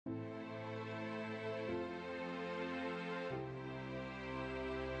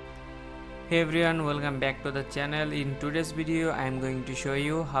Hey everyone, welcome back to the channel. In today's video I am going to show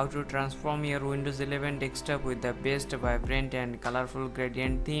you how to transform your Windows 11 desktop with the best vibrant and colorful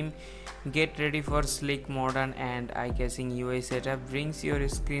gradient theme. Get ready for sleek, modern and eye-catching UI setup. Brings your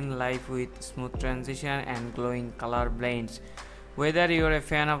screen life with smooth transition and glowing color blends. Whether you're a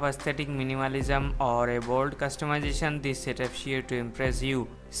fan of aesthetic minimalism or a bold customization, this setup is here to impress you.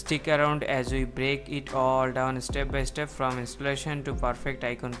 Stick around as we break it all down step by step, from installation to perfect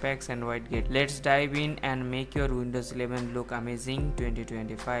icon packs and widget. Let's dive in and make your Windows 11 look amazing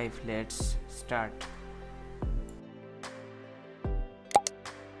 2025. Let's start.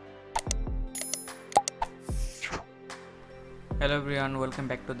 Hello everyone, welcome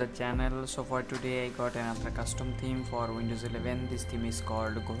back to the channel. So for today I got another custom theme for Windows 11. This theme is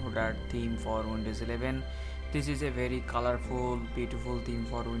called Godard theme for Windows 11. This is a very colorful, beautiful theme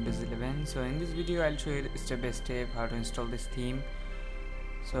for Windows 11. So in this video I'll show you step by step how to install this theme.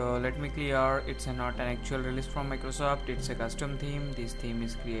 So let me clear, it's not an actual release from Microsoft, it's a custom theme. This theme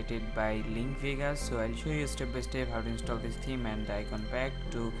is created by Link Vegas. So I'll show you step by step how to install this theme and the icon pack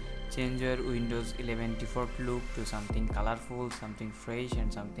to change your Windows 11 default look to something colorful, something fresh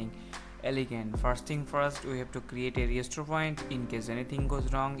and something elegant. First thing first, we have to create a restore point. In case anything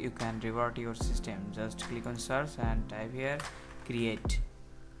goes wrong, you can revert your system. Just click on search and type here create,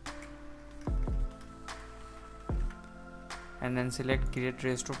 and then select create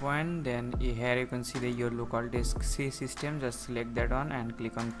restore point. Then here you can see your local disk C system. Just select that one and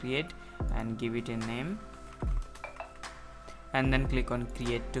click on create and give it a name, and then click on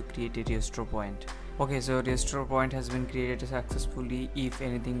create to create a restore point. Okay, so restore point has been created successfully. If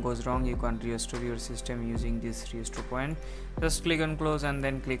anything goes wrong, you can restore your system using this restore point. Just click on close and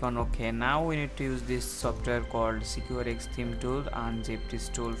then click on OK. Now we need to use this software called SecureX theme tool. Unzip this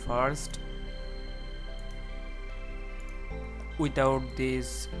tool first. Without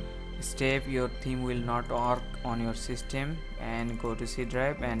this step, your theme will not work on your system. And go to C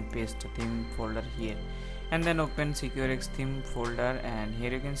drive and paste the theme folder here, and then open SecureX theme folder, and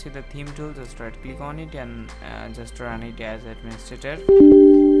here you can see the theme tool. Just right click on it and just run it as administrator,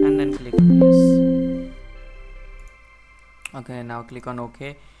 and then click on yes. Okay, now click on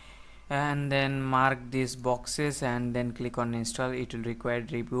OK, and then mark these boxes and then click on install. It will require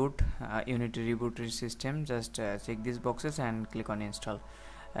reboot. You need to reboot your system. Just check these boxes and click on install.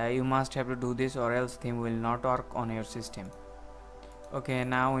 You must have to do this or else theme will not work on your system. Okay,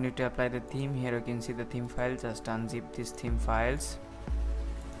 now we need to apply the theme. Here you can see the theme file. Just unzip these theme files.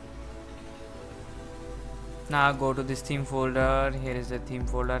 Now go to this theme folder. Here is the theme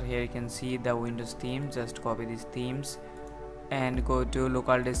folder. Here you can see the Windows theme. Just copy these themes and go to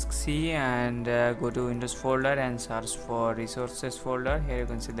local disk C and go to Windows folder and search for resources folder. Here you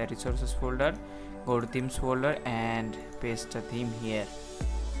can see the resources folder. Go to themes folder and paste the theme here.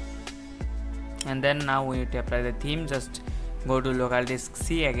 And then now we need to apply the theme. Just go to local disk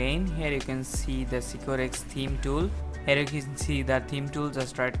C again. Here you can see the SecureX theme tool. Here you can see the theme tool.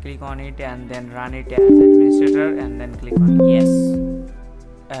 Just right click on it and then run it as administrator, and then click on yes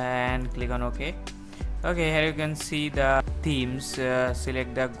and click on OK. Okay, here you can see the themes.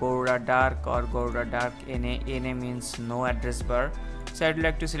 Select the Godard Dark or Godard Dark NA means no address bar. So I'd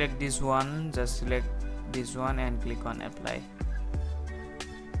like to select this one. Just select this one and click on apply.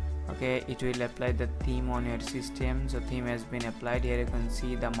 Okay, it will apply the theme on your system. So theme has been applied. Here you can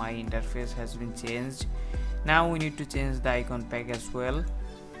see the my interface has been changed. Now we need to change the icon pack as well.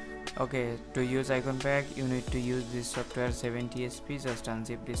 Okay, to use icon pack you need to use this software 7tsp. Just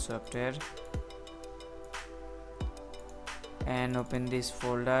unzip this software and open this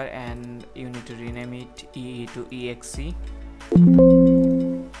folder, and you need to rename it EE to EXE.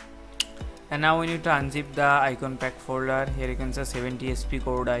 And now we need to unzip the icon pack folder. Here you can see 7tsp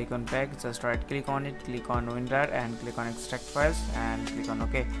code icon pack. Just right click on it, click on WinRAR and click on extract files and click on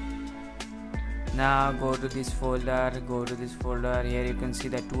OK. Now go to this folder, here you can see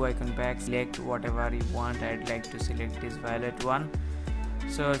the two icon packs. Select whatever you want. I'd like to select this violet one,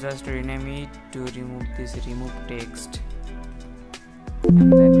 so just rename it to remove this remove text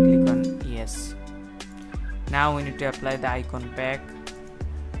and then click on yes. Now we need to apply the icon pack.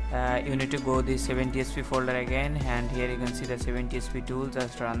 You need to go this 7tsp folder again, and here you can see the 7tsp tool.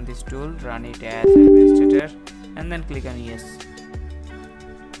 Just run this tool, run it as administrator, and then click on yes.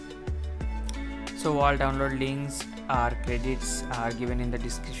 So all download links or credits are given in the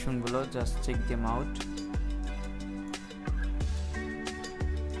description below. Just check them out.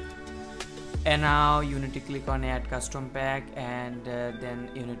 And now you need to click on add custom pack, and then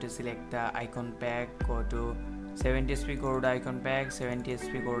you need to select the icon pack. Go to 7tsp code icon pack,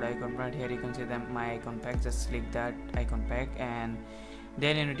 7tsp code icon pack. Here you can see that my icon pack. Just select that icon pack and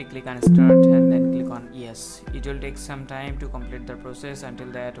Then you need to click on start and then click on yes. It will take some time to complete the process.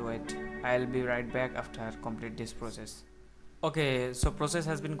 Until that, wait, I'll be right back after complete this process. Okay, so process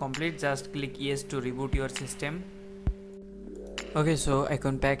has been complete. Just click yes to reboot your system. Okay, so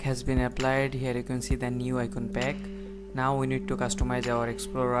icon pack has been applied. Here you can see the new icon pack. Now we need to customize our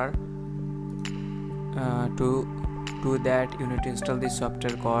Explorer. To do that, you need to install this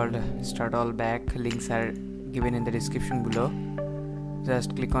software called Start All Back. Links are given in the description below.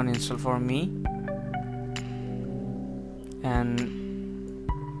 Just click on install for me, and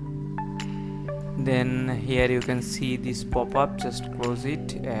then here you can see this pop-up. Just close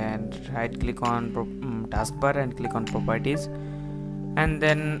it and right click on taskbar and click on properties, and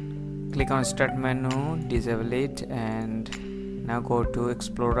then click on start menu, disable it, and now go to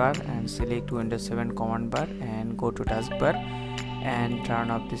Explorer and select Windows 7 command bar and go to taskbar and turn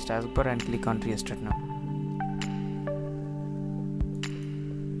off this taskbar and click on restart now.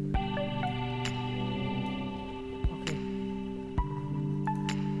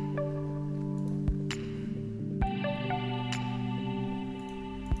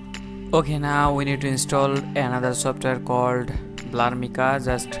 Okay, now we need to install another software called Blarmica.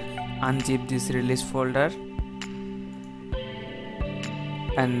 Just unzip this release folder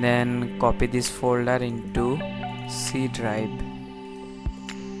and then copy this folder into C drive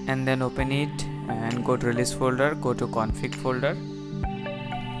and then open it and go to release folder, go to config folder,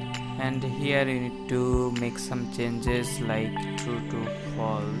 and here you need to make some changes like true to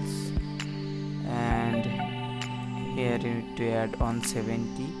false, and here you need to add on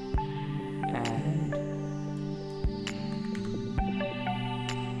 70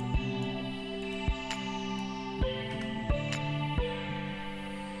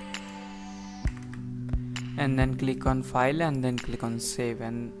 and then click on file and then click on save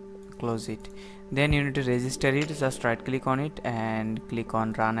and close it. Then you need to register it. Just right click on it and click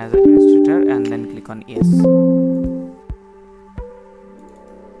on run as administrator and then click on yes.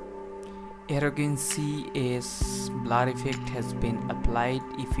 Here you can see a blur effect has been applied.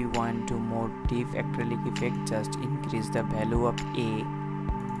 If you want to more deep acrylic effect, just increase the value of A.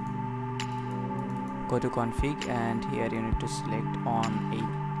 Go to config and here you need to select on 80.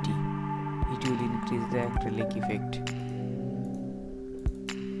 It will increase the acrylic effect.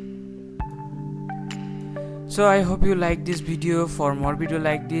 So I hope you like this video. For more video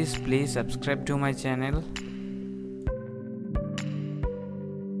like this, please subscribe to my channel.